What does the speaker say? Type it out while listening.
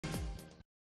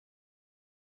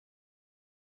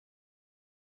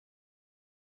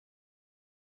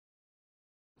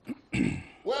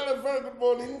Well, a very good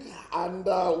morning and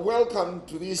welcome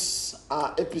to this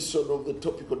episode of the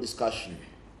topical discussion.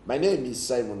 My name is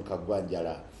Simon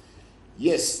Kagwanjara.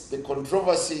 Yes, the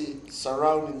controversy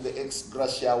surrounding the ex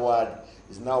gratia award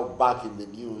is now back in the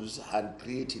news and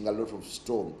creating a lot of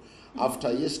storm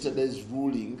after yesterday's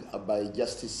ruling by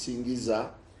Justice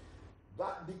Singiza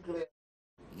that declared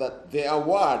that the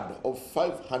award of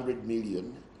 500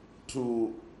 million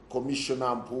to Commissioner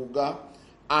Mpuga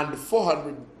and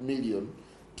 400 million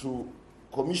to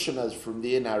commissioners from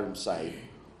the NRM side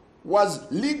was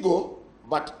legal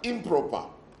but improper.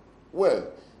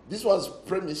 Well, this was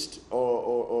premised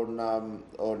on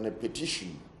a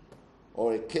petition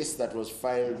or a case that was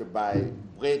filed by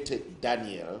Brete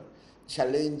Daniel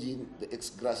challenging the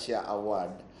ex gratia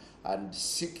award and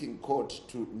seeking court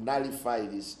to nullify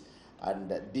this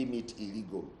and deem it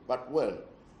illegal. But well,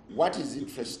 what is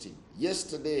interesting,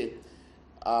 yesterday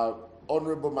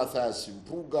Honorable Matthias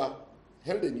Mpuga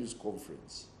held a news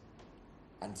conference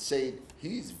and said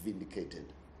he is vindicated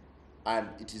and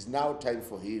it is now time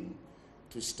for him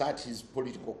to start his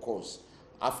political course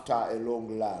after a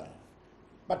long lull.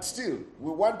 But still, we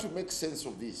want to make sense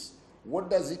of this. What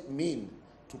does it mean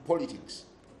to politics?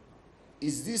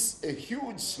 Is this a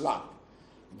huge slap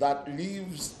that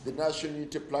leaves the National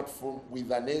Unity Platform with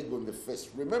an egg on the face?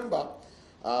 Remember,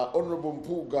 Honorable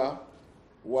Mpuga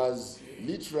was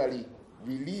literally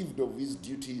relieved of his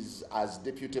duties as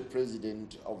Deputy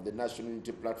President of the National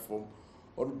Unity Platform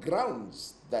on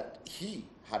grounds that he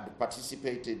had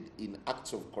participated in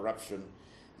acts of corruption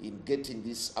in getting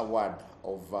this award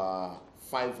of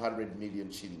 500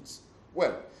 million shillings.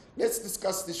 Well, let's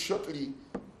discuss this shortly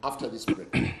after this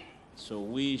break. So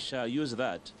we shall use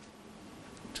that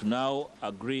to now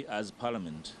agree as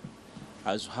Parliament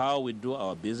as how we do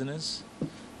our business.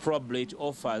 Probably it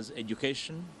offers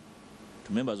education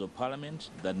to members of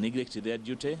Parliament that neglect their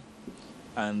duty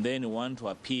and then want to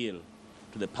appeal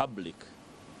to the public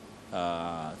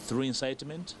through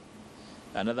incitement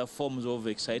and other forms of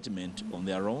excitement on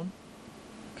their own.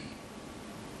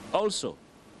 Also,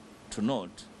 to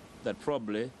note that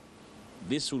probably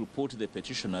this will put the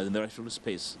petitioners in the rightful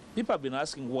space. People have been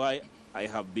asking why I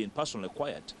have been personally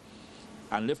quiet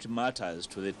and left matters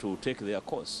to take their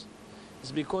course.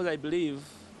 It's because I believe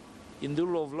in the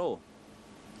rule of law.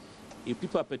 If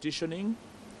people are petitioning,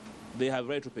 they have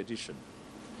right to petition.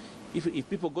 If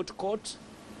people go to court,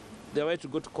 they have right to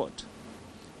go to court.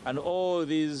 And all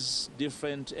these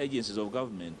different agencies of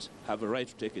government have a right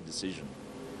to take a decision.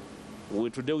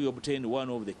 Today we obtained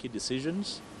one of the key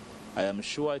decisions. I am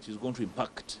sure it is going to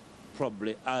impact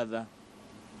probably other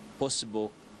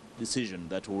possible decisions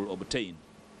that we will obtain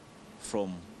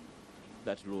from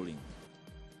that ruling.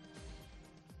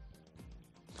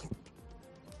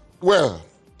 Well,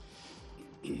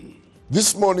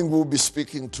 this morning we'll be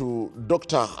speaking to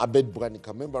Dr. Abed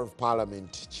Bwanika, Member of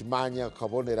Parliament, Chimanya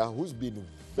Kabonera, who's been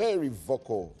very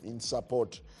vocal in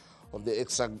support of the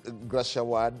ex gratia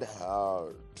award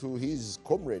to his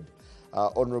comrade,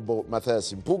 Honorable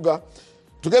Matthias Mpuga,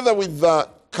 together with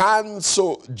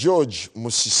Counsel George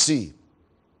Musisi,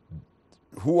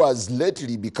 who has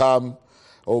lately become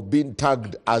or been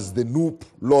tagged as the NUP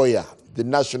lawyer, the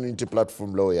National Unity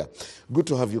Platform lawyer. Good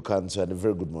to have you, Counsel, and a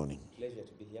very good morning. Pleasure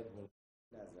to be here.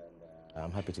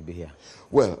 I'm happy to be here.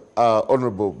 Well,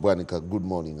 Honorable Bwanika, good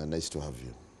morning and nice to have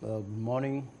you. Good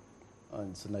morning,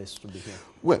 and it's nice to be here.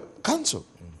 Well, Counsel,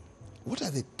 what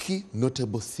are the key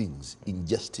notable things in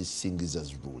Justice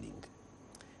Singiza's ruling?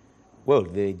 Well,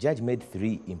 the judge made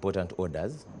three important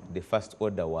orders. The first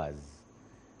order was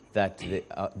that the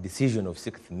decision of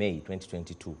 6th May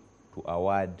 2022 to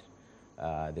award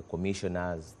the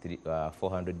commissioners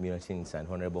 400 million shillings and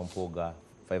Honorable Mpuga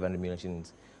 500 million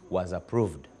shillings was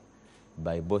approved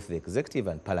by both the executive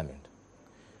and Parliament.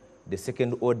 The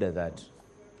second order that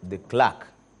the clerk,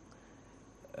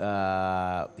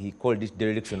 he called it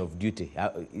dereliction of duty,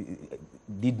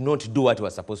 did not do what he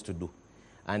was supposed to do,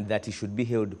 and that he should be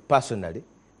held personally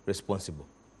responsible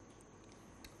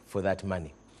for that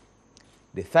money.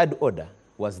 The third order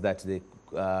was that the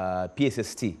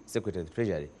PSST, Secretary of the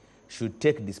Treasury, should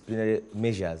take disciplinary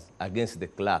measures against the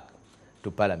clerk to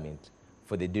Parliament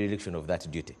for the dereliction of that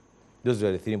duty. Those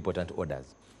were the three important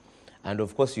orders. And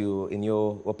of course, you, in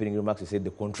your opening remarks, you said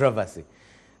the controversy.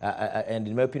 And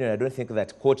in my opinion, I don't think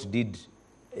that court did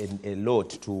a lot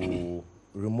to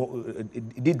remove,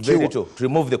 did very little to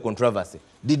remove the controversy.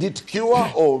 Did it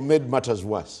cure or made matters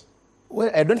worse?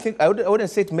 Well, I don't think, I wouldn't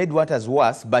say it made matters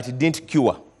worse, but it didn't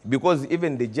cure. Because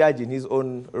even the judge in his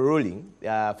own ruling,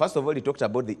 first of all, he talked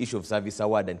about the issue of service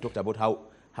award and talked about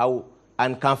how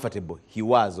uncomfortable he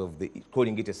was of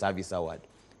calling it a service award.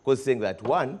 Because saying that,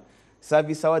 one,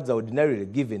 service awards are ordinarily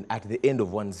given at the end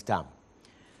of one's term.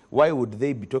 Why would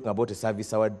they be talking about a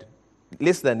service award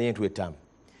less than a year into a term?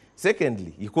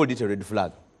 Secondly, he called it a red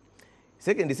flag.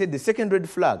 Second, he said the second red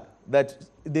flag, that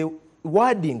the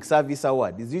wording service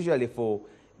award is usually for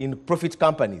in profit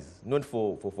companies, not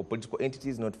for political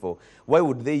entities, not for... Why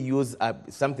would they use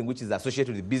something which is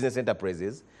associated with business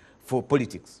enterprises for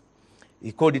politics?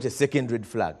 He called it a second red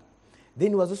flag. Then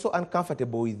he was also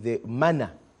uncomfortable with the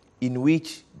manner in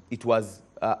which it was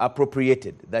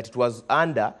appropriated, that it was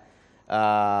under,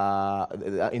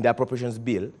 in the appropriations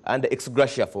bill, under ex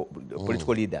gratia for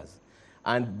political leaders.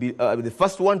 And the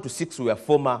first 1 to 6 were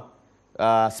former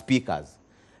speakers.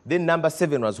 Then number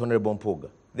 7 was Honorable Mpoga.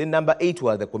 Then number 8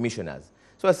 were the commissioners.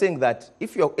 So I'm saying that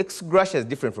if your ex gratia is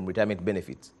different from retirement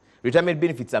benefits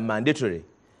are mandatory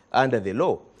under the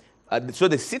law. So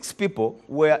the 6 people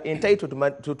were entitled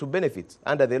to benefits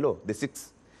under the law, the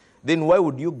 6. Then why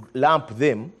would you lump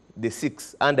them, the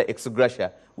 6, under ex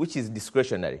gratia, which is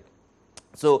discretionary?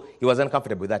 So he was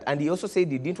uncomfortable with that. And he also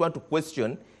said he didn't want to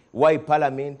question why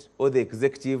Parliament or the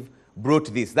executive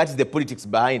brought this. That is the politics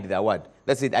behind the award.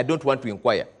 That's it. I don't want to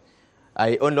inquire.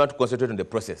 I only want to concentrate on the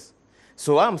process.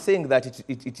 So I'm saying that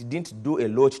it didn't do a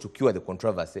lot to cure the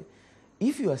controversy.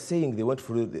 If you are saying they went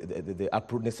through the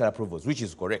necessary approvals, which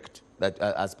is correct, that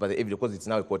as per the evidence, because it's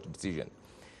now a court decision,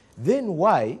 then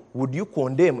why would you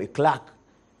condemn a clerk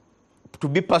to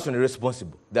be personally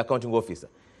responsible, the accounting officer?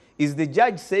 Is the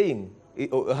judge saying,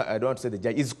 I don't want to say the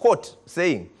judge, is court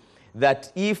saying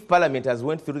that if Parliament has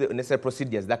went through the necessary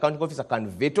procedures, the accounting officer can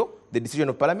veto the decision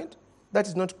of Parliament? That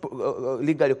is not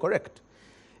legally correct.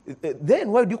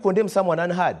 Then why would you condemn someone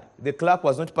unheard? The clerk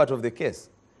was not part of the case.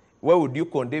 Why would you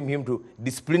condemn him to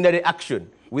disciplinary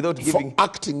action without giving... For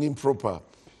acting improper.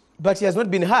 But he has not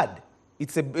been heard.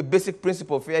 It's a basic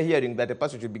principle of fair hearing that a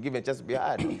person should be given a chance to be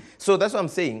heard. So that's what I'm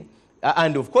saying.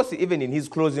 And of course, even in his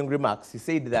closing remarks, he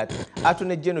said that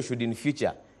Attorney General should in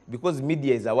future, because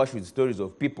media is awash with stories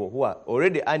of people who are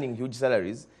already earning huge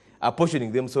salaries,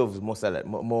 apportioning themselves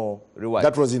more reward.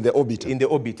 That was in the obiter. In the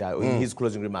obiter, in his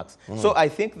closing remarks. So I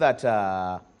think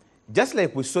that just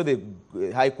like we saw the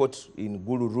High Court in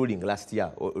Gulu ruling last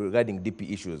year regarding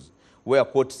DP issues, where a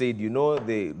court said, you know,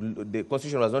 the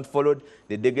constitution was not followed,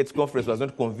 the delegates conference was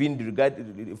not convened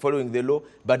following the law,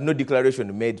 but no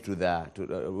declaration made to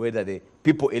whether the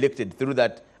people elected through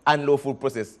that unlawful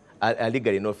process are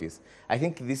legal in office. I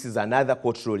think this is another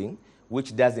court ruling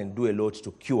which doesn't do a lot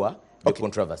to cure the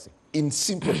controversy. In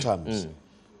simple terms,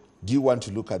 do you want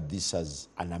to look at this as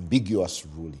an ambiguous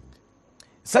ruling?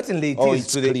 Certainly it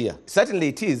is. Clear. Certainly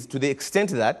it is, to the extent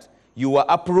that you are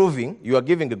approving, you are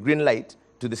giving a green light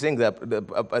to the saying that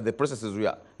the processes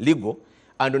were legal,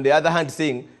 and on the other hand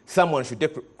saying someone should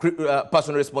take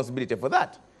personal responsibility for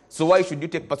that. So why should you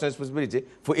take personal responsibility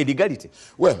for illegality?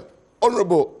 Well,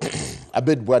 Honorable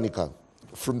Abed Bwanika,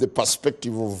 from the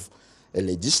perspective of a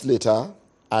legislator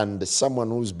and someone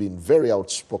who's been very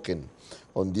outspoken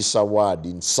on this award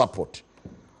in support,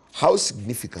 how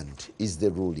significant is the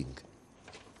ruling?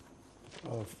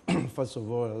 First of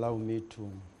all, allow me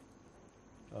to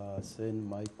send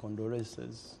my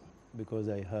condolences, because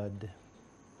I heard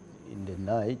in the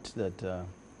night that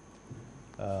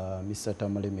Mr.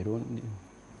 Tamale Mirundi,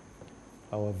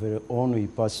 our very own, he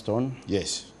passed on.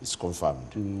 Yes, it's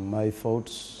confirmed. My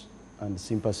thoughts and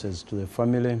sympathies to the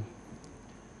family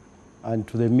and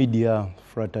to the media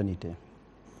fraternity,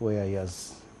 where he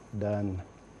has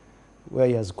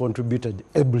contributed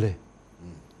ably,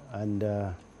 and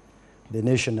the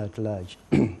nation at large.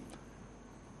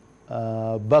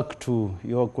 Back to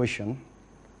your question,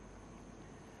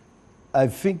 I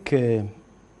think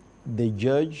the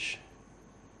judge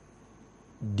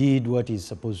did what he's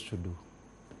supposed to do.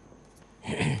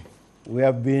 We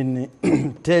have been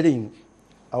telling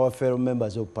our fellow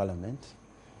members of Parliament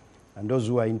and those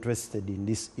who are interested in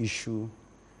this issue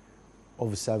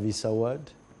of service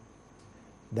award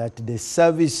that the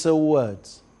service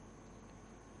awards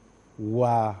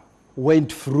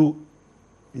went through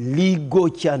legal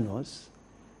channels,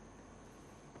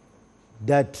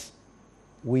 that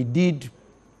we did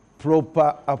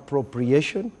proper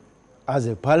appropriation as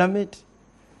a Parliament,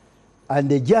 and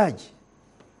the judge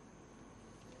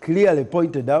clearly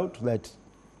pointed out that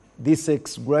this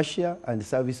ex gratia and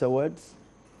service awards,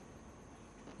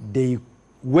 they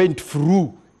went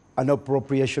through an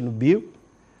appropriation bill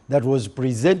that was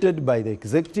presented by the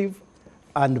executive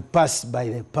and passed by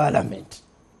the Parliament.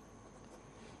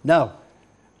 Now,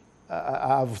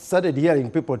 I've started hearing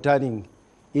people turning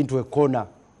into a corner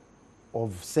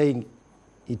of saying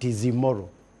it is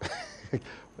immoral.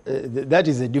 That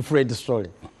is a different story.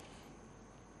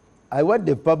 I want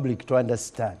the public to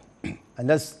understand And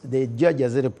that's the judge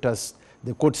has helped us,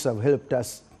 the courts have helped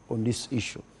us on this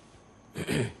issue.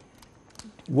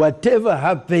 Whatever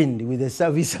happened with the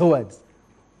service awards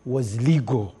was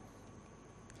legal.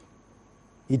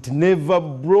 It never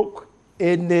broke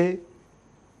any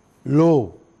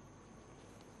law.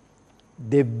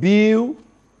 The bill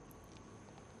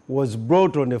was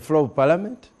brought on the floor of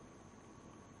Parliament.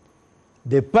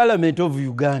 The Parliament of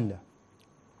Uganda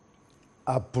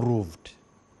approved.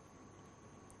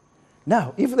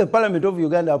 Now, if the Parliament of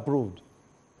Uganda approved,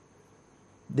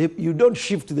 you don't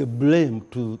shift the blame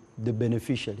to the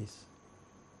beneficiaries.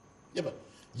 Yeah, but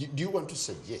do you want to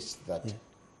suggest that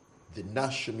the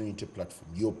National Unity Platform,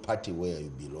 your party where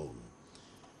you belong,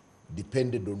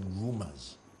 depended on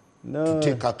rumors to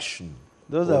take action?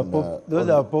 Those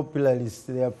are popularists.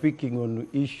 They are picking on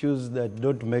issues that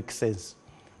don't make sense.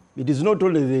 It is not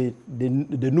only the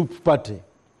NUP party,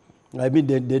 I mean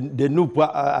the NUP,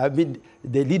 I mean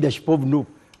the leadership of NUP,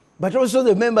 but also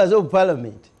the members of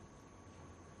Parliament.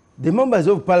 The members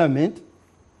of Parliament,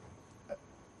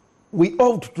 we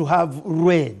ought to have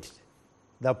read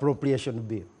the appropriation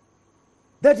bill.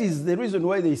 That is the reason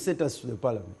why they sent us to the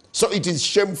Parliament. So it is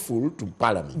shameful to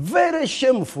Parliament. Very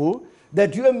shameful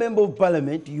that you, a member of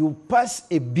Parliament, you pass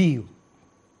a bill,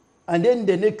 and then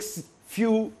the next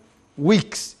few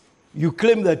weeks, you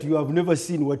claim that you have never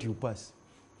seen what you pass.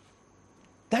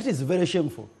 That is very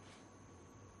shameful.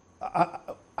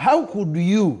 How could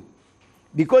you?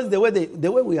 Because the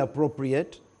way we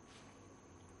appropriate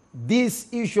this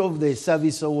issue of the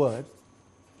service award,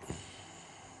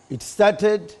 it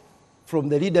started from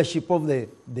the leadership of the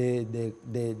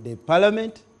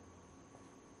Parliament.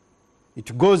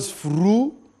 It goes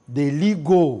through the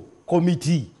legal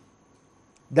committee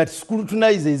that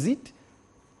scrutinizes it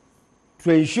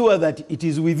to ensure that it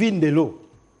is within the law.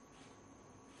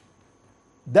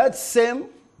 That same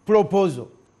proposal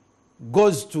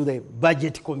goes to the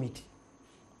budget committee.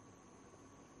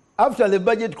 After the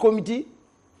budget committee,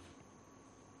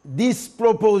 this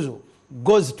proposal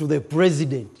goes to the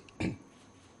president.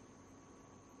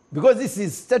 Because this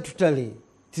is statutory,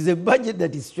 it is a budget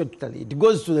that is statutory, it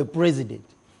goes to the president.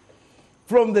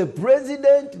 From the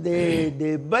president,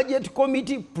 the budget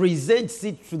committee presents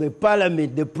it to the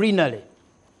Parliament, the plenary.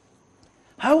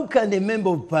 How can a member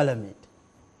of Parliament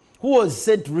who was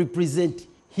sent to represent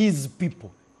his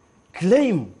people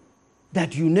claim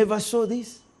that you never saw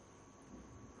this?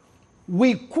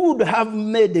 We could have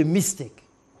made a mistake,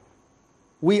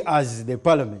 we as the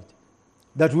Parliament,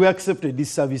 that we accepted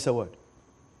this service award.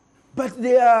 But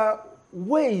there are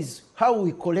ways how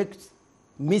we correct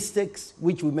mistakes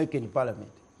which we make in Parliament.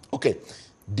 Okay,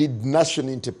 did National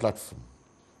Unity Platform,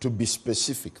 to be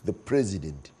specific, the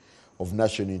president of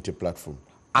National Unity Platform,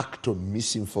 act on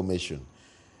misinformation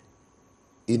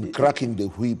in cracking the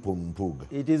whip on Mpuga?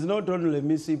 It is not only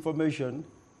misinformation.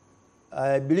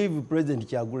 I believe President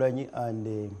Kyagulanyi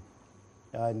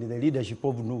and the leadership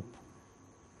of NUP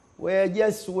were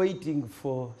just waiting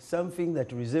for something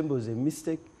that resembles a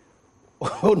mistake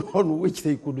on which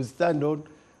they could stand on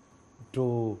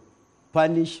to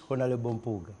punish Honorable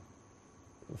Mpuga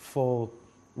for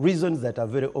reasons that are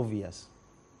very obvious.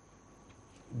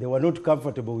 They were not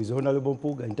comfortable with Honorable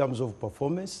Mpuga in terms of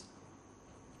performance.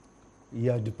 He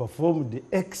had performed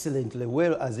excellently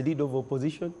well as a leader of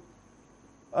opposition.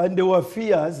 And there were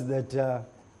fears that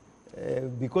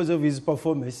because of his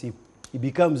performance, he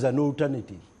becomes an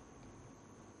alternative.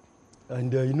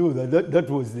 And I know that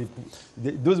was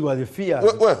those were the fears.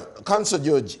 Well, Councillor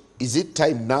George, is it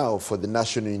time now for the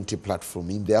National Unity Platform,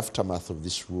 in the aftermath of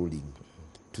this ruling,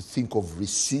 to think of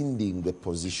rescinding the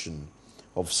position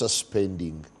of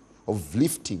suspending, of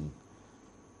lifting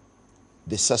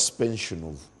the suspension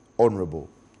of Honourable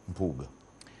Mpuga?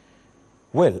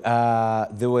 Well,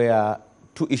 there were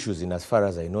two issues, in as far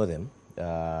as I know them,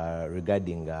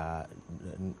 regarding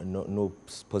no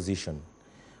position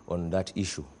on that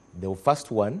issue. The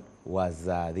first one was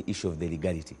the issue of the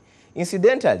legality.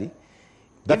 Incidentally,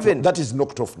 that is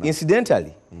knocked off now.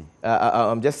 Incidentally,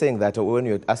 I'm just saying that when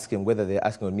you're asking whether they're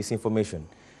asking on misinformation,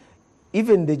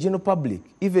 even the general public,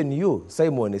 even you,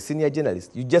 Simon, a senior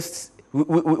journalist,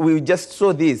 we just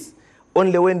saw this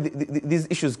only when these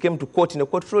issues came to court in a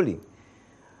court ruling.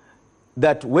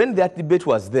 That when that debate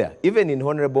was there, even in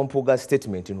Honorable Mpuga's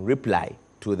statement in reply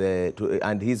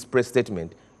and his press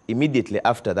statement immediately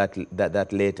after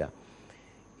that letter,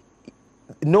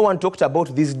 no one talked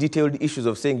about these detailed issues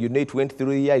of saying, it went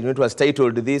through here, it was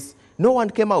titled this. No one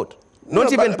came out.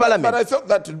 Not even Parliament. But I thought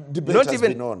that debate has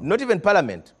been on. Not even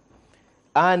Parliament.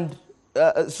 And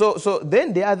so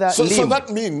then the other So that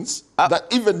means that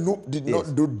even NUP did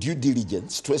not do due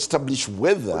diligence to establish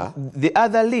whether... The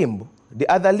other limb The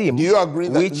other limb. Do you agree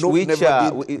that NUP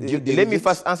never did due let me diligence?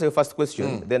 first answer your first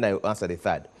question, then I will answer the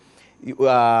third.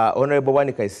 Honorable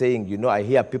Wanika is saying, you know, I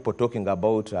hear people talking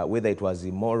about whether it was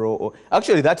immoral or...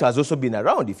 Actually, that has also been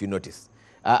around, if you notice.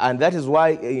 And that is why,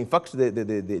 in fact,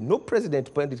 the NUP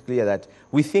president pointed it clear that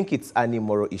we think it's an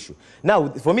immoral issue. Now,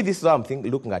 for me, this is how I'm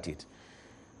looking at it.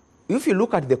 If you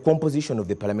look at the composition of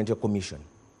the Parliamentary Commission,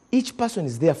 each person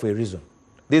is there for a reason.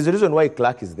 There's a reason why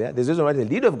clerk is there. There's a reason why the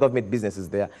leader of government business is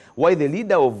there. Why the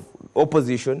leader of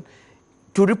opposition,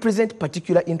 to represent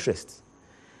particular interests.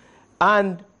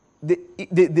 And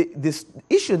this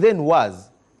issue then was,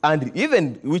 and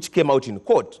even which came out in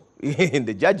court, in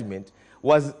the judgment,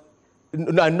 was,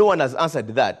 and no one has answered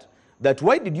that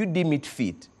why did you deem it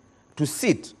fit to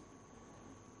sit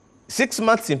 6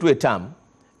 months into a term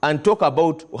and talk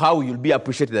about how you'll be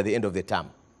appreciated at the end of the term?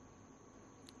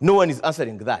 No one is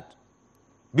answering that.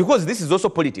 Because this is also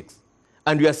politics.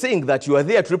 And we are saying that you are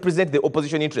there to represent the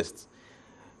opposition interests.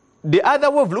 The other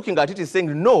way of looking at it is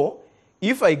saying, no,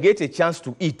 if I get a chance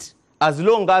to eat, as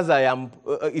long as I am,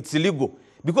 it's illegal.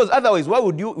 Because otherwise, why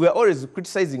would you, we're always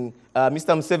criticizing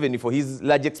Mr. Museveni for his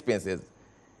large expenses,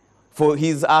 for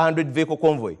his 100-vehicle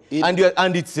convoy.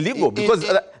 And it's illegal, because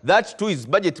that too is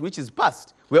budget which is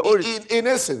passed. We're always... In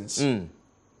essence,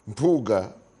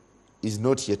 Mpuga is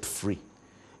not yet free.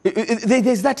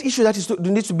 There's that issue that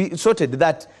needs to be sorted,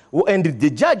 and the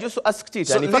judge also asked it.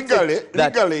 So and in fact,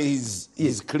 legally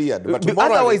he's cleared. But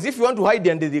otherwise, if you want to hide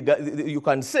under you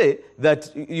can say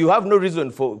that you have no reason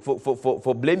for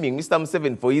blaming Mr.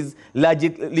 Museveni for his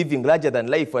living larger than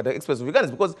life at the expense of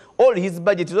Ugandans, because all his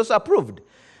budget is also approved.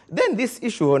 Then this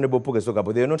issue Honorable Mpuga spoke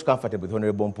about, they are not comfortable with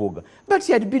Honorable Mpuga. But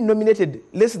he had been nominated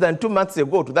less than 2 months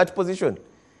ago to that position.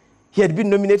 He had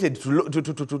been nominated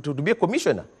to be a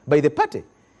commissioner by the party.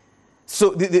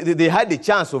 So they had the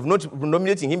chance of not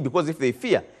nominating him, because if they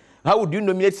fear, how would you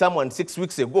nominate someone 6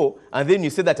 weeks ago and then you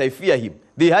say that I fear him?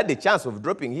 They had the chance of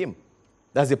dropping him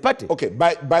as a party. Okay,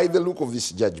 by the look of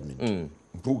this judgment,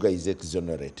 Mpuga is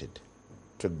exonerated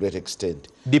to a great extent.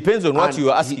 Depends on what you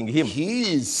are asking him.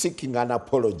 He is seeking an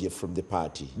apology from the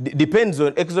party. Depends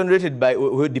on exonerated by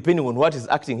depending on what is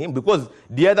asking him. Because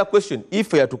the other question,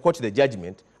 if we are to quote the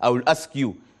judgment, I will ask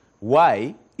you,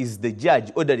 why is the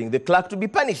judge ordering the clerk to be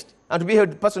punished and to be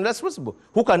held personally responsible?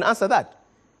 Who can answer that?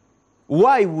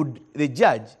 Why would the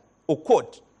judge or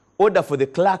court order for the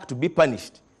clerk to be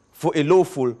punished for a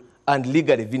lawful and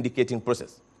legally vindicating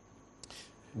process?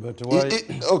 But why?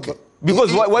 Okay.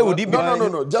 Because why would he be?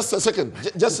 No. Just a second.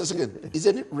 Just a second.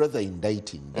 Isn't it rather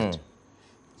indicting that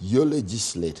your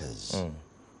legislators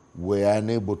were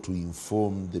unable to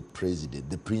inform the president,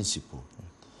 the principal,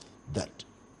 that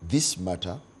this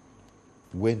matter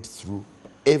went through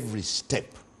every step?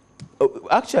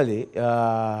 Actually,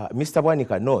 Mr.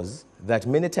 Wanika knows that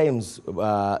many times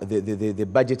the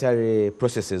budgetary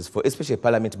processes for especially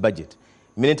parliament budget,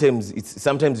 many times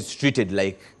sometimes it's treated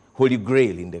like holy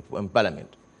grail in the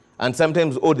parliament. And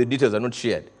sometimes all the details are not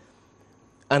shared.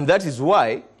 And that is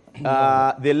why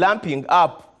the lumping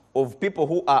up of people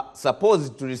who are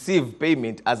supposed to receive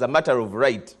payment as a matter of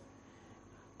right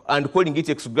and calling it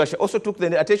ex gratia also took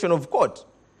the attention of court.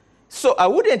 So I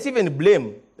wouldn't even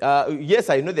blame, yes,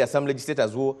 I know there are some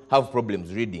legislators who have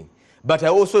problems reading, but I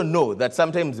also know that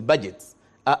sometimes budgets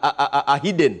are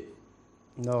hidden.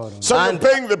 No. So you're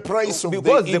paying the price of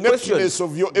because the ineptness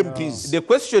of your MPs. The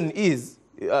question is,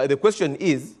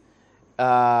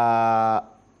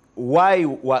 why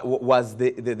was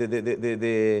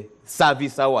the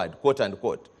service award, quote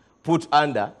unquote, put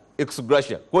under ex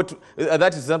gratia?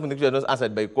 That is something that was not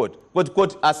answered by court.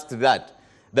 Court asked that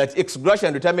ex gratia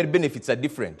and retirement benefits are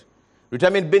different.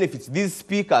 Retirement benefits, these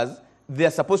speakers, they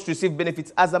are supposed to receive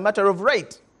benefits as a matter of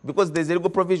right because there's a legal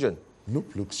provision.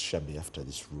 NUP looks shabby after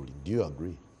this ruling. Do you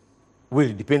agree? Well,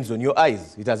 it depends on your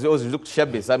eyes. It has always looked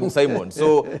shabby, Simon.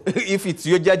 So if it's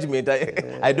your judgment,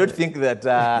 I don't think that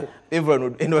anyone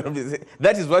would.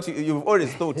 That is what you've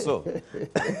always thought so.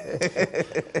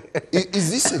 Is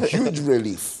this a huge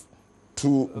relief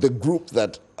to the group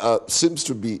that seems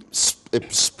to be a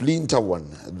splinter one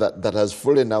that has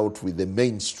fallen out with the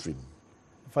mainstream?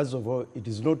 First of all, it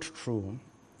is not true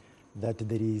that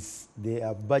there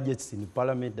are budgets in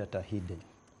Parliament that are hidden.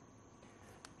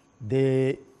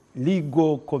 The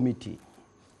legal committee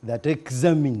that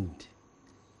examined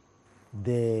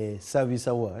the service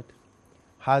award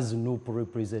has no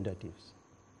representatives.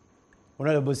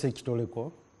 Honorable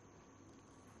Sekitoleko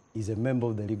is a member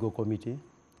of the legal committee.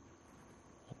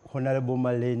 Honorable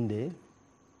Malende,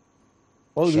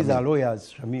 all these are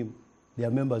lawyers, Shamim, they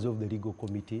are members of the legal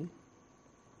committee.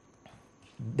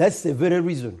 That's the very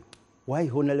reason why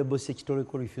Honorable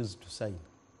Sekitoleko refused to sign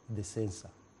the censor.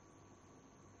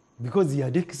 because he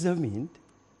had examined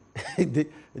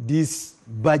this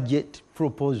budget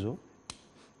proposal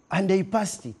and they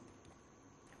passed it.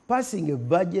 Passing a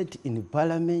budget in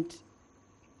Parliament,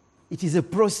 it is a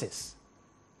process.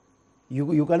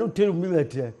 You cannot tell me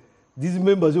that these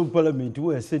members of Parliament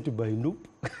who are sent by NUP,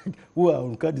 who are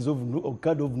on card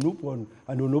of NUP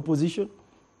and on opposition,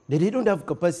 they don't have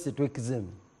capacity to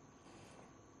examine.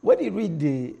 When you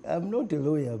read I'm not a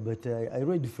lawyer, but I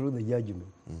read through the judgment.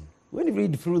 When you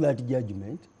read through that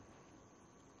judgment,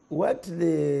 what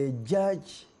the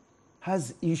judge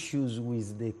has issues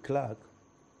with the clerk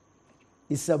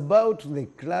is about the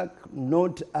clerk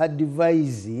not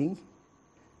advising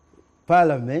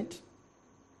Parliament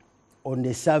on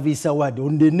the service award,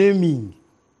 on the naming.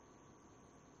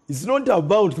 It's not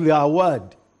about the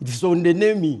award, it's on the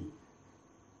naming.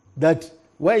 That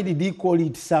why did he call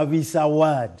it service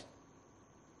award?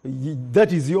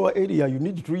 That is your area. You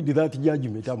need to read that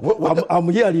judgment. I'm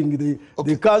hearing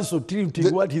the council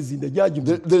treating what is in the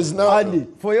judgment. There's no. And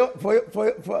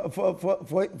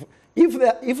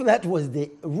if that was the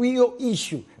real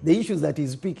issue, the issues that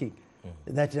he's speaking,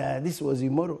 that this was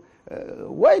immoral,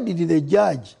 why did the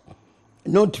judge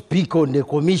not pick on the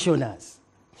commissioners?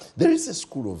 There is a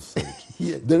school of thought.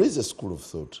 Yes. There is a school of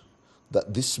thought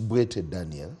that this Bwete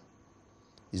Daniel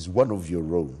is one of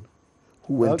your own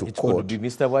who went to It court could be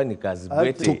Mr. Wanika's to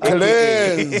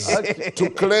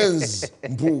Bwete. cleanse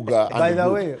Mpuga. By the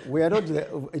way, we are not.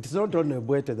 It's not only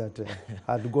Bwete that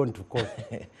had gone to court.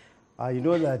 I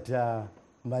know that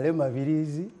Malema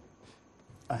Virizi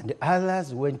and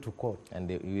others went to court. And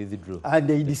they withdrew. And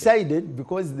they decided,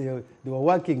 because they were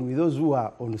working with those who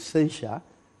are on censure,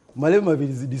 Malema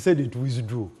Virizi decided to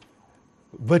withdraw.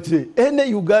 But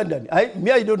any Ugandan,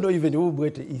 I don't know even who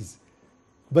Bwete is.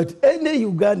 But any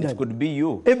Ugandan... It could be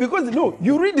you. Because, no,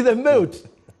 you read the melt.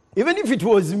 Even if it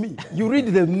was me, you read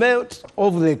the melt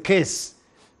of the case.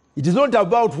 It is not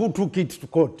about who took it to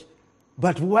court,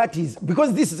 but what is...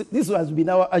 Because this has been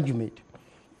our argument.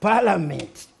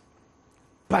 Parliament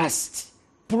passed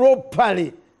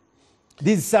properly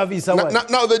this service award.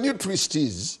 Now the new twist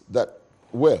is that,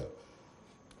 well,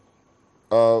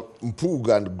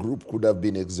 Mpuga and group could have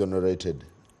been exonerated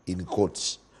in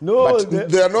courts. No, but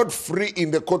they are not free in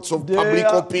the courts of public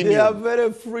opinion. They are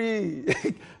very free.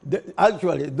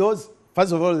 Actually,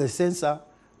 first of all, the censor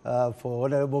for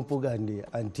Honorable Mpuga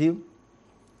and team,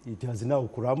 it has now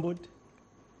crumbled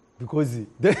because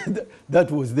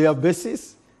that was their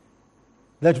basis.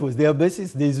 That was their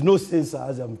basis. There is no censor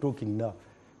as I'm talking now.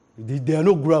 There are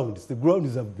no grounds. The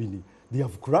grounds they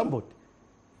have crumbled.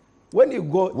 When you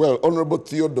go... Well, Honorable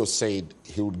Theodore said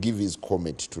he would give his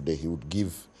comment today. He would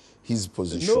give his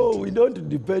position. No, we don't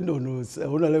depend on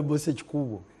Honorable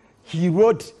Sechikubo. He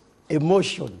wrote a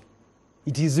motion.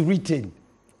 It is written.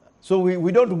 So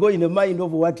we don't go in the mind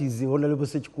of what is the Honorable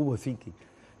Sechikubo thinking.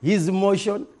 His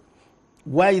motion,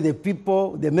 why the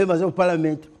people, the members of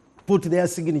Parliament, put their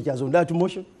signatures on that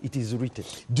motion, it is written.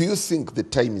 Do you think the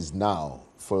time is now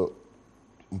for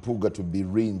Mpuga to be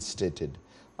reinstated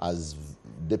as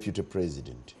deputy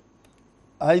president?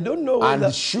 I don't know whether...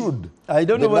 And should the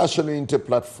National Unity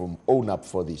Platform own up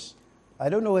for this? I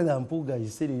don't know whether Mpuga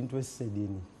is still interested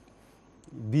in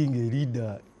being a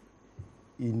leader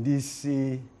in this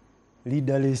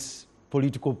leaderless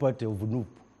political party of NUP.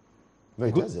 No,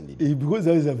 it has a leader. Because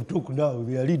as I've talked now,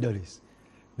 they are leaderless.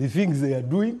 The things they are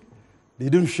doing, they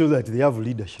don't show that they have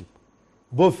leadership,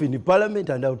 both in the Parliament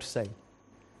and outside.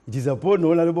 It is upon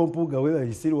Honorable Mpuga whether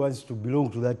he still wants to belong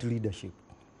to that leadership.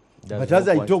 But as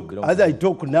I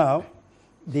talk now,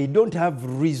 they don't have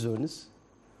reasons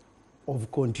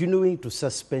of continuing to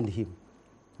suspend him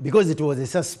because it was a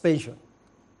suspension.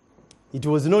 It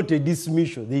was not a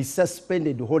dismissal. They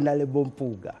suspended Honorable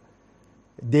Mpuga.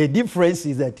 The difference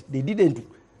is that they didn't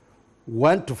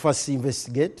want to first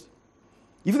investigate.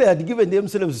 If they had given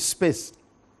themselves space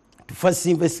to first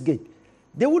investigate,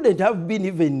 they wouldn't have been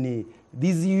even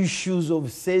these issues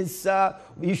of censor,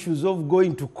 issues of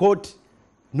going to court.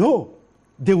 No,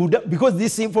 they would have, because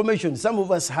this information, some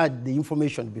of us had the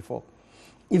information before.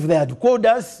 If they had called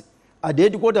us at the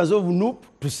headquarters of NUP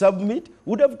to submit,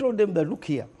 we would have told them that, look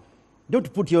here,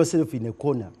 don't put yourself in a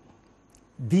corner.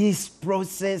 This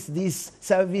process, these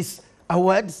service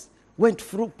awards went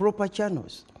through proper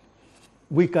channels.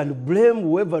 We can blame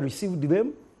whoever received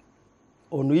them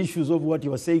on issues of what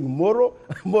you are saying,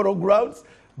 moral grounds,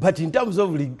 but in terms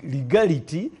of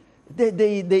legality,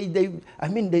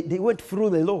 they went through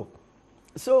the law.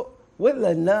 So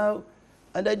whether now,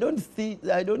 and I don't think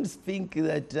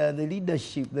that the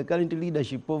leadership, the current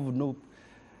leadership of NUP,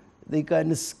 they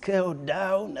can scale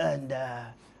down and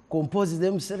compose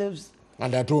themselves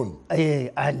and atone,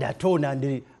 and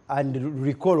and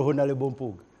recall Honorable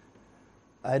Mpuga.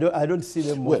 I don't see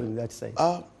them moving that side.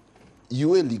 You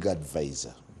were legal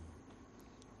advisor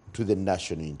to the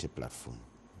National Unity Platform.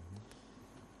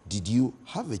 Did you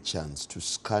have a chance to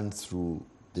scan through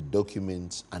the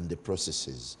documents and the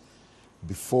processes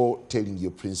before telling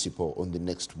your principal on the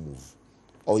next move?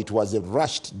 Or it was a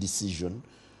rushed decision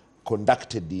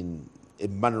conducted in a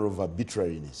manner of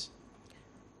arbitrariness?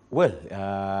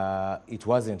 Well, it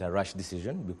wasn't a rash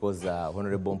decision because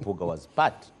Honorable Mpuga was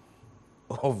part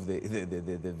of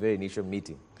the very initial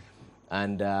meeting.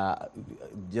 And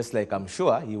just like I'm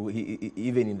sure, he,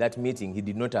 even in that meeting, he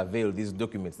did not avail these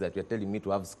documents that you're telling me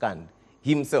to have scanned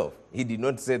himself. He did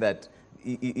not say that,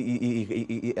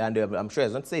 and I'm sure he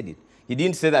has not said it. He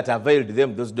didn't say that availed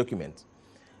them those documents,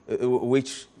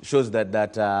 which shows that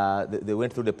they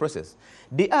went through the process.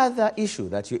 The other issue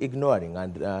that you're ignoring,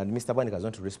 and Mr. Bwanika is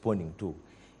not responding to,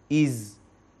 is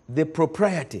the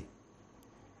propriety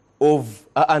of,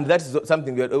 and that's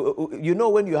something, you know,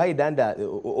 when you hide under,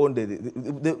 on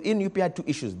in UP had two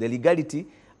issues, the legality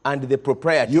and the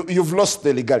propriety. You've lost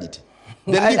the legality.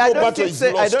 The legal battle is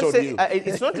lost on you.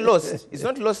 It's not lost. It's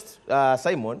not lost,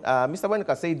 Simon. Mr.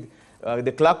 Bwanika said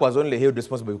the clerk was only held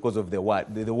responsible because of the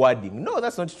wording. No,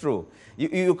 that's not true.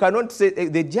 You cannot say,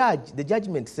 the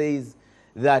judgment says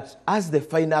that as the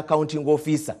final accounting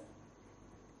officer,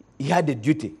 he had a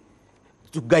duty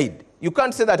to guide. You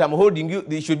can't say that I'm holding you,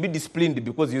 they should be disciplined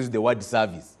because you use the word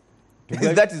service.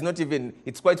 That is not even,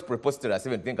 it's quite preposterous,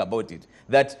 even think about it.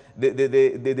 That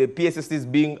the PSS is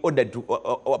being ordered to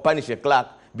punish a clerk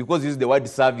because you use the word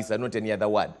service and not any other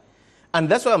word. And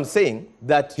that's why I'm saying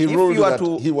that he ruled that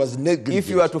he was negligent. If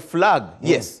you are to flag,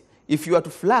 yes, if you are to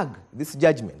flag this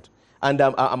judgment, and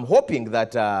I'm hoping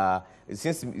that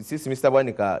since Mr.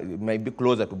 Bwanika might be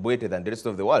closer to Bwete than the rest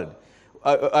of the world,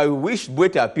 I wish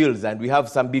Bwete appeals and we have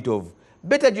some bit of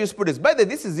better jurisprudence. By the way,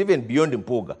 this is even beyond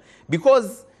Mpuga,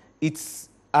 because it's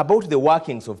about the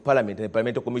workings of Parliament and the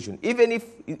Parliamentary Commission, even if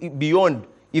beyond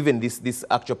even this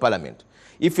actual Parliament.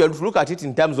 If you look at it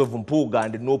in terms of Mpuga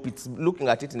and NOP, it's looking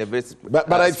at it in a very...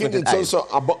 But I think it's also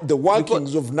about the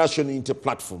workings of National Unity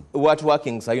Platform. What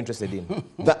workings are you interested in?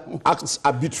 That acts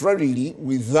arbitrarily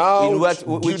without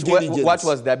due diligence. What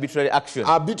was the arbitrary action?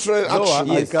 Arbitrary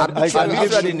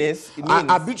action. Yes.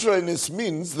 Arbitrariness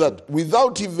means that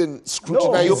without even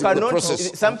scrutinizing the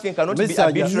process. Something cannot be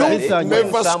arbitrary.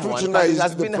 Never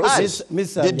scrutinized the process.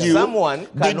 Did you? Someone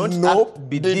cannot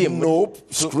be deemed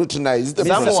scrutinize the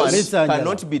process. Someone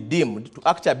cannot be deemed to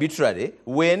act arbitrarily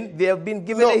when they have been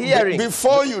given a hearing.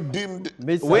 Before you deemed...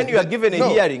 When you are given a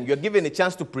hearing, you are given a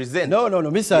chance to present. No,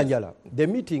 Mr. Anjala, the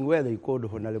meeting where they called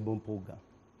Honorable Mpuga,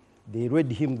 they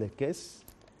read him the case.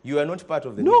 You are not part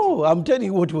of the meeting. No, I'm telling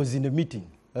you what was in the meeting.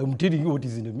 I'm telling you what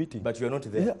is in the meeting. But you are not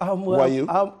there. Were you?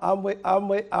 Were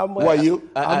you?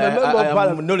 I'm a member of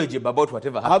Parliament. I'm knowledgeable about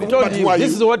whatever happened. I've told you,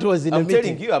 this is what was in the meeting. I'm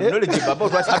telling you, I'm knowledgeable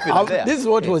about what happened there. This is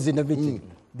what was in the meeting.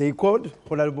 They called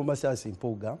Honorable Masasi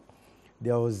Mpuga.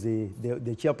 There was the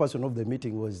chairperson of the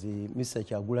meeting was Mr.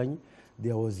 Kyagulanyi.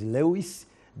 There was Lewis.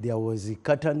 There was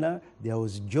Katana. There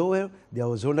was Joel. There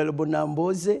was Honorable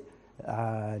Namboze.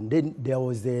 And then there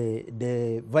was the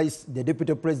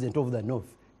deputy president of the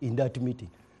North in that meeting.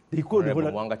 They called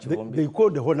They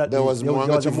called Honorable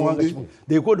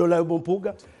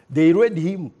Mpuga. They read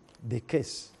him the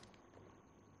case.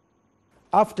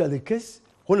 After the case,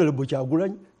 Honorable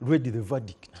Kyagulanyi read the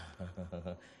verdict.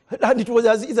 And it was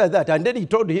as easy as that. And then he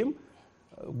told him,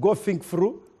 go think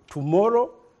through.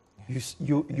 Tomorrow,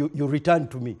 you return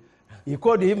to me. He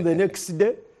called him the next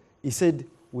day. He said,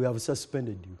 we have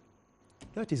suspended you.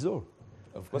 That is all.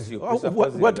 Of course, you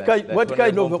what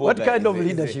kind of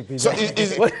leadership is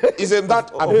that? Isn't that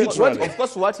arbitrary? Of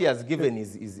course, what he has given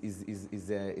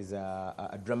is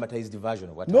a dramatized version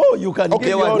of what happened. No, you can give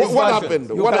your own version. What happened?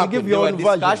 You can give your own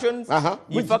discussions.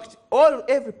 In fact,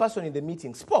 every person in the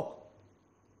meeting spoke.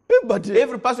 But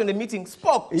every person in the meeting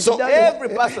spoke. So every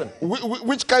person.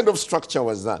 Which kind of structure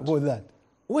was that? What was that?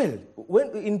 Well, when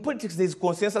in politics there's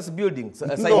consensus building.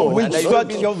 No, which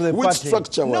structure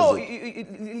was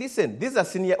it? Listen, these are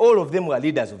senior. All of them were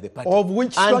leaders of the party. Of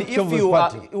which structure of the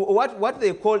party? What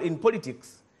they call in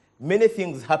politics, many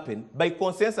things happen by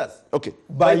consensus. Okay.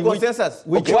 By consensus.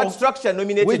 What structure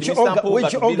nominated Mr. Mpuga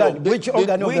which organ of the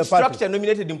party? Which structure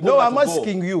nominated Mpuga? No, I'm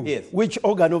asking you. Yes. Which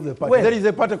organ of the party? Well, there is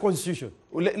a party constitution.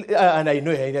 And I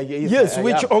know. Yes,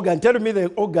 which organ? Tell me the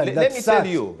organ that Let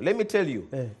me tell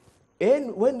you.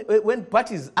 And when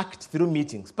parties act through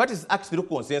meetings, parties act through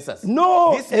consensus.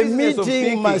 No, This a business of meeting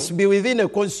thinking- must be within a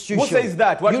constitution. Who says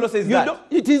that? What law says that?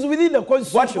 It is within the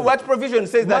constitution. What provision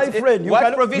says My that? friend, you what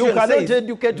cannot, provision you cannot says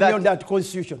educate me on that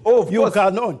constitution. Oh, of you course.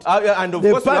 cannot. And of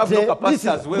The course, you have no party- capacity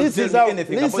as well to tell me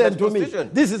anything about listen that to me. constitution.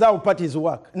 This is how parties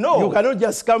work. No. You cannot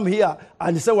just come here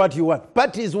and say what you want.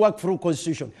 Parties work through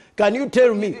constitution. Can you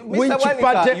tell me Mr. which Wanika,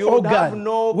 party you would have organ?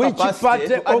 no which capacity party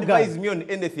to advise organ? me on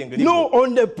anything. No, legal.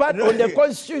 on the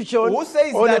constitution. Who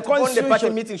says on that the on the party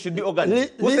constitution, meeting should be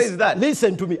organized? Who says that?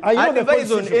 Listen to me. I have the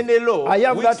Advise on constitution. any law I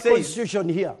have which that says- constitution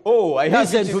here. Oh, I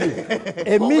have Listen it. to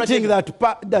me. A meeting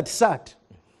that sat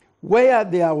where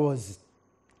there was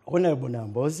Honorable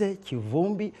Namboze,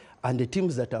 Chivumbi, and the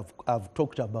teams that I've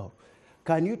talked about.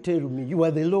 Can you tell me, you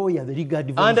are the lawyer, the legal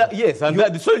advisor? Yes,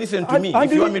 and so listen to me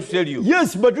if you want me to tell you.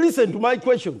 Yes, but listen to my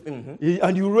question,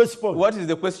 and you respond. What is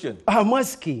the question? I'm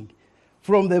asking,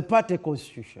 from the party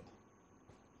constitution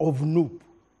of NUP,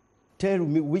 tell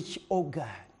me which organ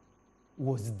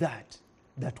was that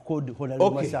called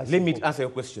Honorable Okay, Masasi? let me answer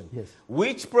your question. Yes.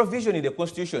 Which provision in the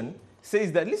Constitution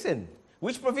says that, listen,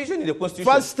 which provision in the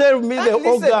Constitution? First tell me And the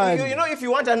listen, organ. You know, if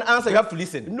you want an answer, you have to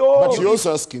listen. No, But you're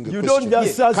also asking a you question. don't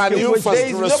just ask Can a you question. first There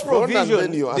is no respond and provision.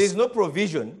 then you ask? There is no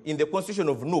provision in the Constitution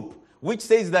of NUP which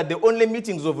says that the only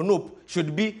meetings of NUP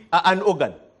should be an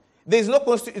organ. There is no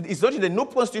it's not in the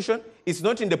NUP Constitution. It's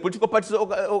not in the Political Parties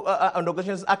and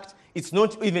Organizations Act. It's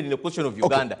not even in the Constitution of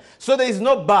Uganda. So there is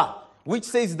no bar which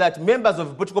says that members of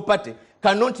a political party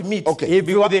cannot meet. Okay. If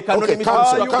they cannot Okay, meet.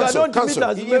 counsel, you counsel, cannot meet counsel.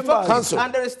 as In members. fact, Counsel.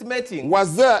 underestimating.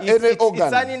 Was there any organ?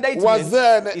 It's an indictment. Was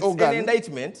there any it's organ? an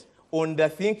indictment on the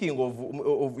thinking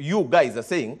of you guys are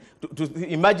saying to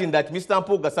imagine that Mr.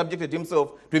 Mpuga subjected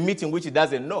himself to a meeting which he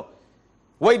doesn't know.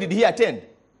 Why did he attend?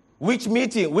 Which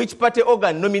meeting, which party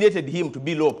organ nominated him to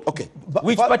be law? Okay.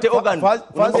 Which party organ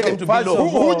nominated him to be law?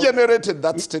 Who generated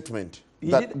that statement?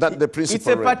 That the principal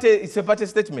It's a party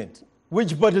statement.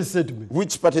 Which party statement?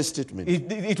 Which party statement?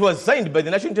 It was signed by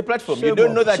the National Unity Platform. You Shame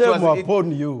don't know that shame it was.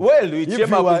 upon you. Well, If shame you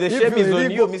up, are- the if shame you is on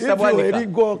legal- you, Mr. If you are a Wanika.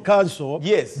 legal counsel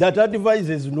Yes. that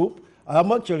advises NUP,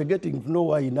 I'm actually getting to know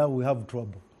why now we have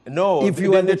trouble. No, If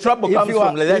you are the trouble if comes you are-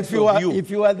 from the likes if you of are- you. If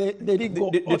you are the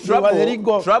legal, The if you are the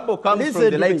legal- trouble comes from listen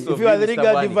the to likes me, of if you are you, the Mr. legal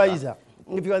Wanika. advisor,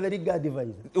 if you are the legal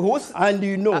advisor, Who's- and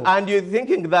you know, And you're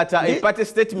thinking that a party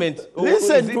statement.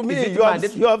 listen is to it me,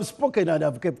 mandatory? you have spoken and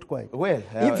I've kept quiet. Well,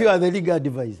 If you are the legal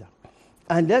advisor,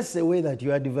 and that's the way that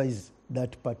you advise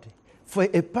that party, for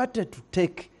a party to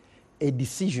take a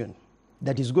decision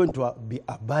that is going to be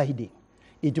abiding,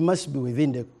 it must be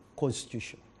within the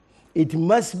constitution. It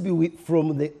must be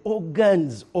from the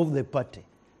organs of the party.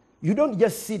 You don't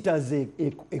just sit as a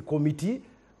committee,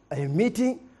 a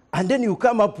meeting, and then you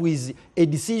come up with a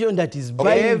decision that is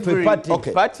binding to a party.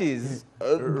 Okay. Parties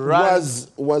Was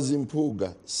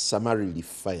Mpuga summarily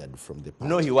fired from the party?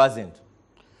 No, he wasn't.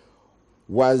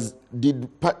 Did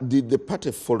the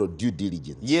party follow due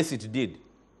diligence? Yes, it did.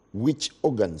 Which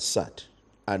organ sat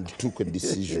and took a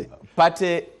decision?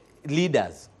 Party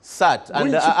leaders sat,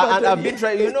 and Which party I've been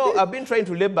trying. You know, I've been trying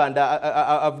to labor, and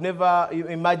I've never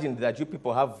imagined that you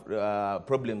people have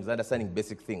problems understanding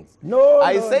basic things.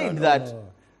 I said that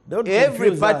Don't every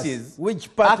confuse parties us.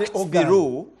 Which party act organ?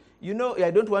 through. You know, I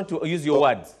don't want to use your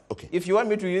words. okay. If you want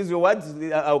me to use your words,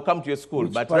 I'll come to your school.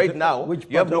 Which But party- right now, which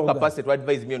you have party no organ? capacity to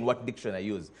advise me on what diction I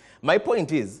use. My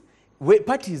point is,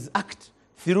 parties act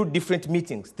through different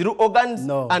meetings, through organs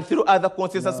No. and through other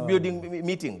consensus building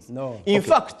meetings. No. In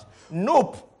fact,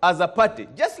 NUP as a party,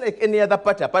 just like any other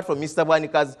party, apart from Mr.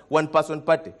 Wanika's one-person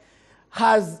party,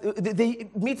 they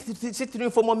sit through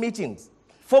informal meetings,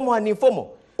 formal and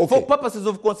informal, for purposes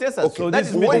of consensus. Okay. So that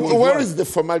is meeting. Where is the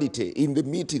formality in the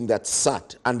meeting that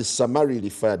sat and summarily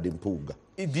fired Mpuga?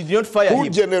 It did not fire Who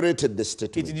him. generated the It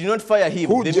statement? did not fire him.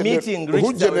 The meeting reached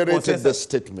who generated the consensus.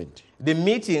 statement? The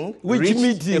meeting Which reached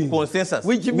meeting? a consensus.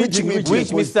 Which meeting? Which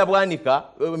Mr. Wanika,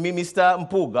 Mr.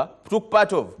 Mpuga took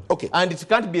part of. Okay. And it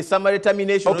can't be a summary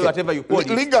termination Okay. or whatever you call it.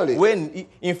 Legally. When,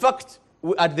 in fact,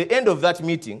 at the end of that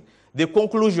meeting, the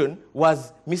conclusion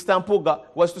was Mr. Mpuga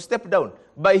was to step down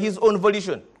by his own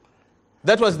volition.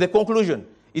 That was the conclusion.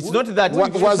 It's not that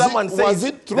someone says was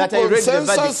it through that I read the verdict.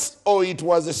 consensus or it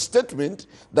was a statement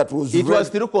that was It read? was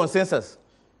through consensus.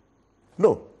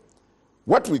 No.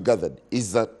 What we gathered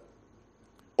is that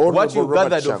What you Honorable Robert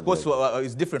gathered, of Chamberlain- course,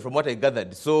 is different from what I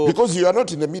gathered. So because you are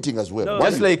not in the meeting as well. were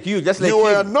just you? like you, just like you him.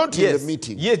 were not in Yes. the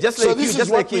meeting. Yes, just So like this you, is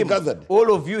just what like we him. gathered.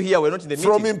 All of you here were not in the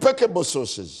From meeting. impeccable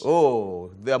sources. Oh,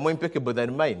 they are more impeccable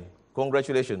than mine.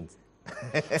 Congratulations.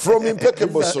 From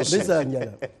impeccable sources. Mr.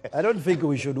 Anyala, I don't think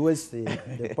we should waste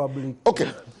the public. Okay.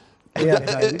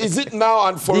 airtime. Is it now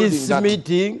unfolding This that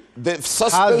meeting, the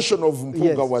suspension of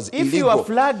Mpuga yes. was If illegal? you are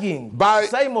flagging, by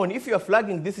Simon, if you are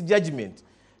flagging this judgment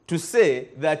to say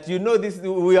that you know this,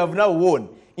 we have now won.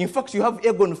 In fact, you have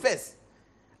egg on face.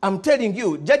 I'm telling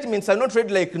you, judgments are not read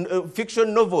like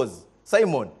fiction novels,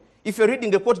 Simon. If you're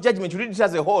reading a court judgment, you read it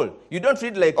as a whole. You don't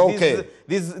read like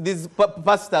these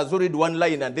pastors who read one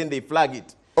line and then they flag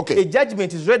it. Okay. A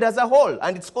judgment is read as a whole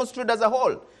and it's construed as a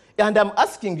whole. And I'm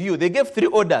asking you, they gave 3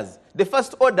 orders. The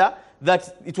first order,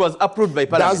 that it was approved by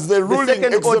Parliament. Does the ruling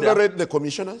second exonerate order, the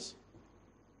commissioners?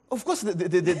 of course,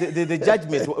 the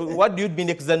judgment, what do you mean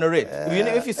exonerate?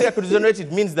 If you say exonerate,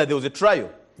 it means that there was a trial.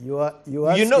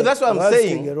 That's what I'm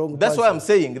saying. That's why I'm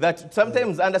saying that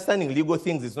sometimes understanding legal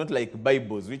things is not like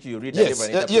Bibles, which you read.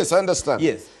 Yes, I understand.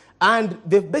 Yes. And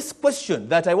the best question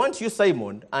that I want you,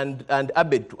 Simon, and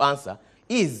Abed to answer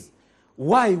is,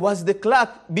 why was the clerk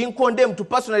being condemned to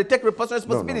personally take personal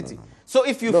responsibility? So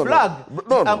if you flag,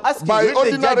 I'm asking by you,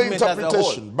 ordinary the judgment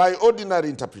interpretation. By ordinary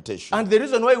interpretation. And the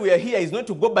reason why we are here is not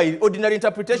to go by ordinary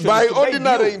interpretation. By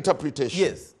ordinary interpretation.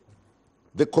 Yes.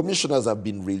 The commissioners have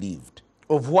been relieved.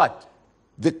 Of what?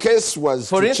 The case was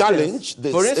to challenge the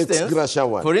ex gratia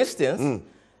one. For instance,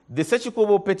 the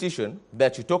Sechikobo petition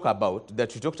that you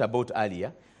talked about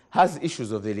earlier, has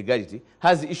issues of illegality,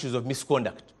 has issues of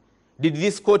misconduct. Did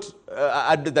this court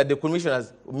that the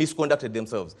commissioners misconducted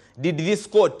themselves? Did this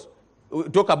court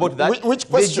talk about that?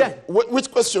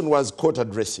 Which question was court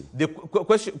addressing? The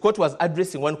court was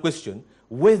addressing one question: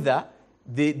 whether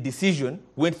the decision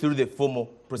went through the formal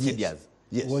procedures.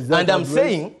 Yes.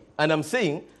 And I'm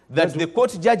saying that the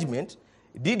court judgment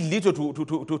did little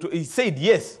to it said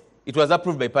yes, it was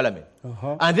approved by Parliament.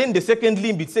 And then the second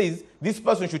limb, it says this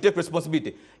person should take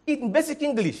responsibility. In basic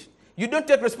English, you don't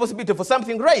take responsibility for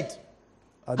something right.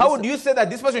 How would you say that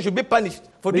this person should be punished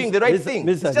for doing the right thing?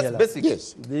 It's just basic.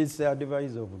 Yes. This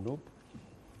advice of Noop,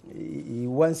 he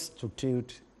wants to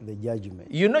tilt the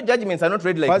judgment. You know, judgments are not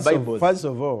read like Bibles. First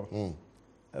of all,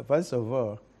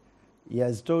 he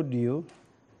has told you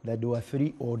that there were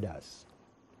 3 orders.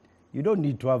 You don't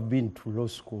need to have been to law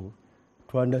school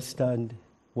to understand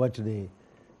what the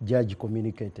judge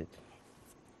communicated.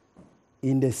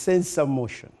 In the censor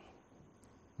motion,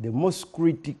 the most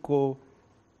critical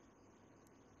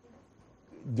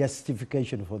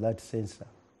justification for that censor,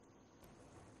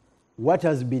 what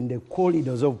has been the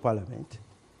corridors of Parliament,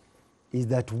 is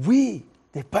that we,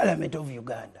 the Parliament of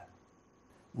Uganda,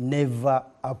 never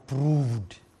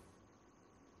approved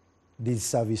these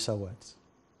service awards.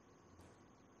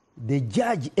 The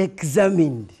judge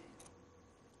examined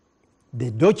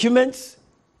the documents,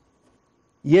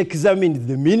 he examined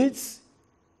the minutes.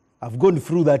 I've gone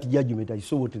through that judgment, I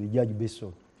saw what the judge based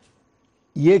on.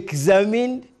 He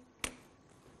examined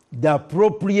the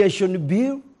appropriation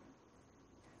bill,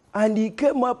 and he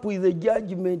came up with a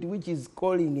judgment which is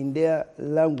calling in their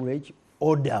language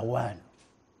Order 1.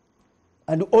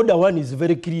 And Order 1 is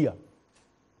very clear.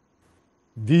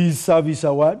 These service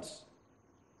awards,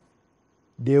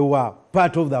 they were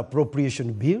part of the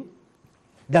appropriation bill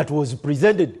that was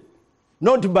presented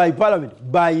not by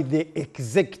Parliament, by the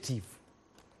executive.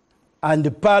 And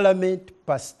the Parliament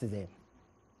passed them.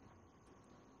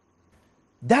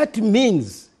 That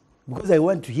means, because I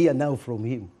want to hear now from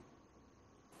him,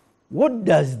 what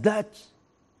does that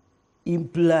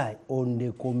imply on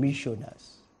the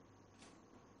commissioners?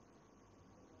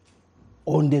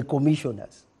 On the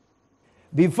commissioners.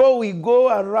 Before we go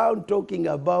around talking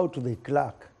about the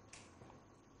clerk,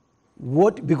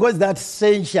 because that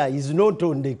censure is not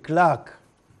on the clerk,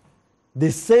 the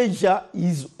censure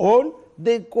is on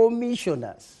the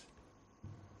commissioners.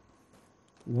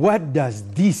 What does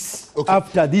this,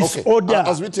 after this order?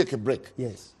 As we take a break,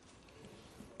 yes.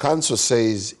 Council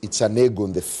says it's an egg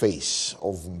on the face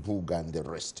of Mpuga and the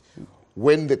rest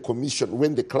when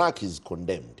the clerk is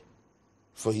condemned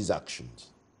for his actions.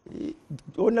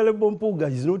 Honorable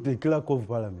Mpuga is not the clerk of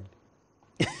Parliament.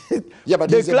 Yeah, but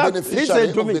he's a beneficiary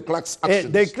of the clerk's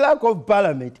actions. The clerk of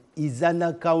Parliament is an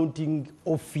accounting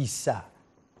officer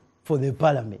for the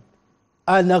Parliament.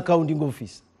 An accounting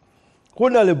officer.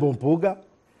 Honorable Mpuga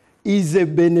is a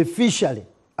beneficiary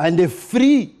and a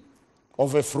free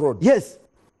of a fraud. Yes.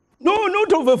 No,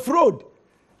 not of a fraud.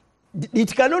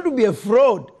 It cannot be a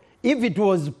fraud if it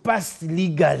was passed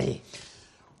legally.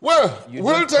 Well,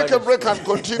 we'll take a break and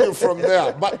continue from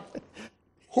there. But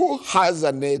who has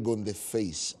an egg on the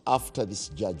face after this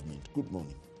judgment? Good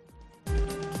morning.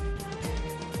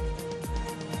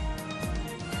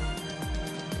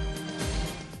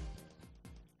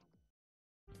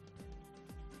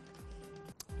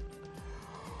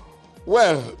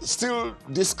 Well, still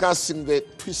discussing the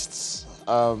twists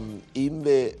in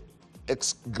the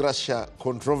ex gratia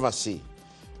controversy.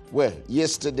 Well,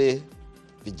 yesterday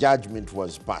the judgment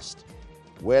was passed.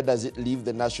 Where does it leave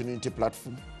the National Unity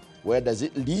Platform? Where does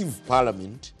it leave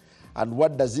Parliament? And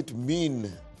what does it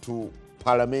mean to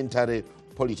parliamentary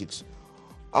politics?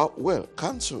 Well,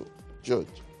 Council George,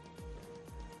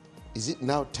 is it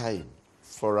now time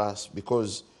for us,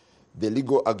 because the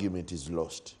legal argument is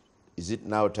lost, is it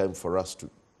now time for us to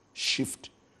shift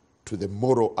to the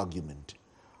moral argument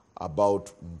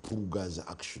about Mpuga's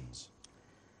actions?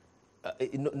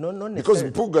 No, Because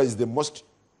Mpuga is the most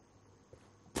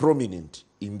prominent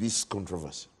in this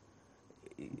controversy.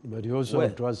 But you also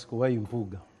have to ask why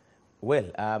Mpuga?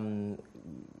 Well,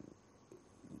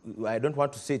 I don't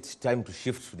want to say it's time to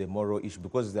shift to the moral issue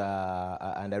because,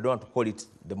 and I don't want to call it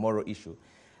the moral issue.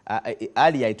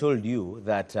 Earlier I told you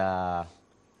that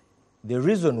the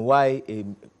reason why a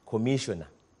commissioner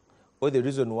or the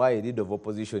reason why a leader of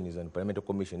opposition is on parliamentary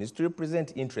commission is to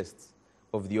represent interests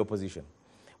of the opposition.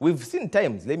 We've seen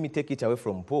times, let me take it away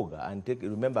from Mpuga and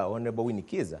remember Honorable Winnie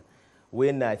Kiza,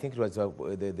 when I think it was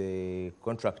the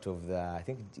contract of the, I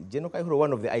think General Kaihura,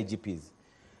 one of the IGPs.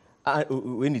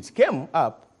 When it came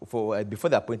up for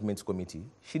before the appointments committee,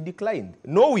 she declined,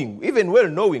 knowing, even well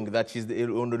knowing that she's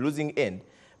on the losing end,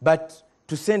 but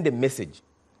to send a message.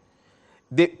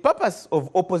 The purpose of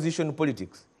opposition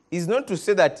politics is not to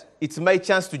say that it's my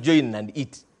chance to join and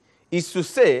eat. It's to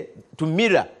say, to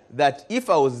mirror that if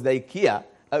I was like here,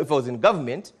 if I was in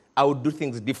government, I would do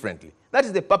things differently. That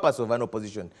is the purpose of an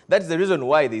opposition. That is the reason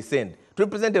why they send, to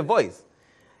represent a voice.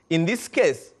 In this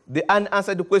case, the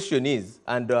unanswered question is,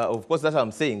 and of course that's what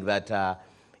I'm saying, that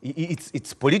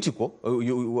it's political,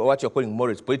 what you're calling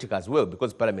moral is political as well,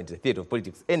 because Parliament is a theatre of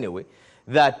politics anyway,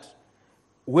 that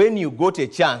when you got a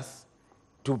chance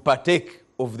to partake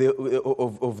of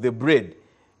the bread,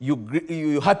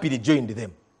 you happily joined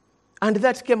them. And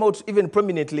that came out even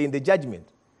prominently in the judgment.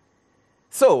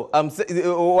 So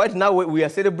right now we are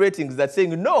celebrating that,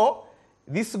 saying, no,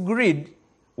 this greed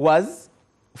was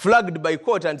flagged by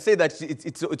court and say that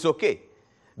it's okay.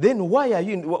 Then why are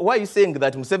you saying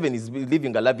that Museveni is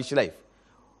living a lavish life?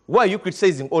 Why are you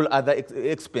criticizing all other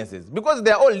expenses? Because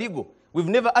they are all legal. We've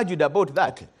never argued about that.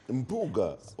 Okay.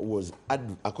 Mpuga was,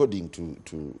 according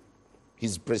to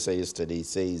his presser yesterday, he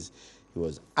says he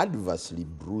was adversely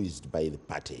bruised by the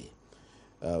party,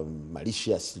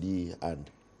 maliciously, and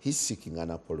he's seeking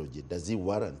an apology. Does he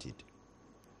warrant it,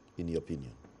 in your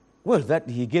opinion? Well, that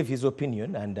he gave his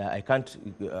opinion, and I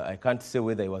can't say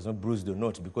whether he was not bruised or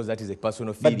not, because that is a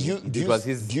personal feeling. But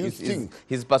do you think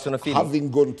his personal feeling?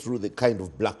 Having gone through the kind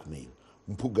of blackmail,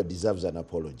 Mpuga deserves an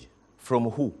apology? From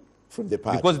who? From the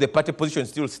party. Because the party position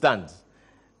still stands.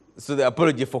 So the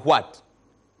apology for what?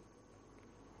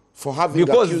 For having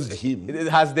accused him.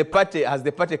 Has the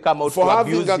party come out for to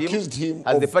abuse him? For having accused him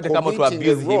has of the party come out to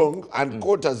abuse a wrong, and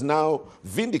court has now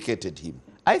vindicated him.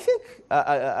 I think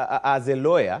as a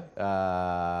lawyer,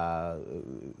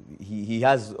 he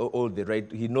has all the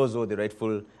right, he knows all the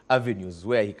rightful avenues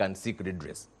where he can seek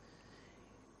redress.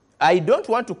 I don't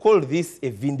want to call this a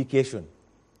vindication.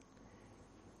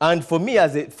 And for me,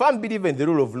 as a firm believer in the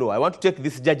rule of law, I want to take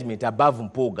this judgment above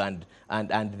Mpuga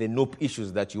and the NOP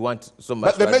issues that you want so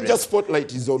much. But the major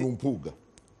spotlight is on Mpuga.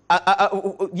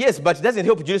 Yes, but it doesn't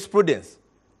help jurisprudence.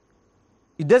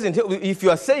 It doesn't help if you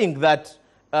are saying that,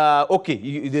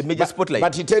 okay, the major spotlight.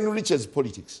 But it enriches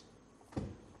politics.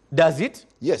 Does it?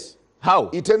 Yes.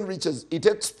 How? It enriches, it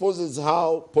exposes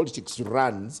how politics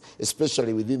runs,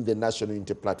 especially within the National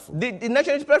Unity Platform. The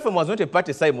National Unity Platform was not a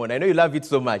party, Simon. I know you love it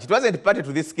so much. It wasn't a party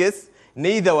to this case,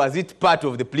 neither was it part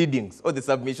of the pleadings or the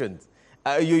submissions.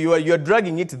 You are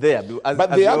dragging it there.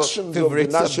 But the actions of the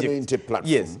National Unity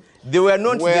Platform, yes, they were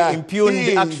not the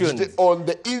impugned actions. On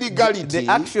the illegality. The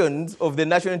actions of the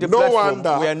National Unity Platform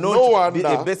were not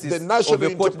the basis of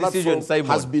a court decision, Simon.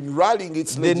 Has been rallying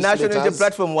its the National Unity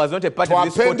Platform was not a party to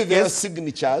this court their case.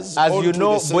 signatures. As you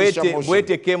know,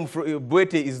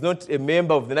 Boete is not a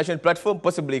member of the National Platform.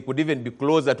 Possibly it could even be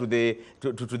closer to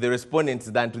the respondents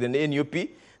than to the NUP.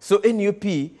 So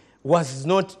NUP was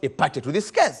not a party to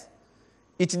this case.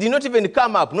 It did not even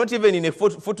come up, not even in a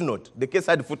footnote. The case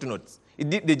had footnotes.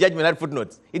 The judgment had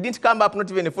footnotes. It didn't come up,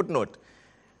 not even a footnote.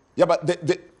 Yeah, but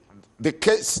the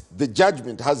case, the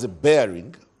judgment has a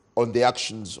bearing on the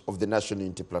actions of the National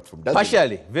Unity Platform, doesn't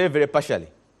partially, it? very, very partially.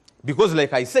 Because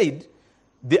like I said,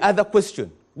 the other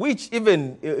question, which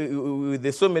even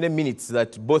with so many minutes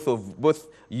that both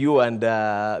you and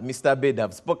Mr. Abed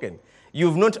have spoken,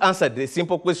 you've not answered the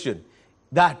simple question,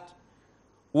 that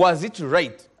was it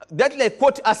right? That like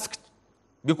court asked,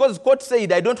 because court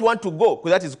said, I don't want to go,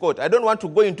 because that is court, I don't want to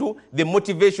go into the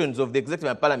motivations of the executive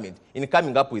and parliament in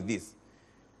coming up with this.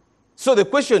 So the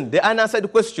question, the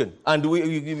unanswered question, and So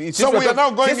we are now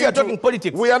going since we are into talking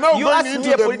politics. We are now you going asked me into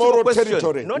a the political moral question,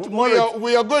 territory. not We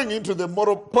moral. are going into the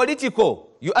moral. Political.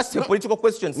 You asked a political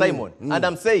question, Simon, and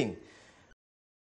I'm saying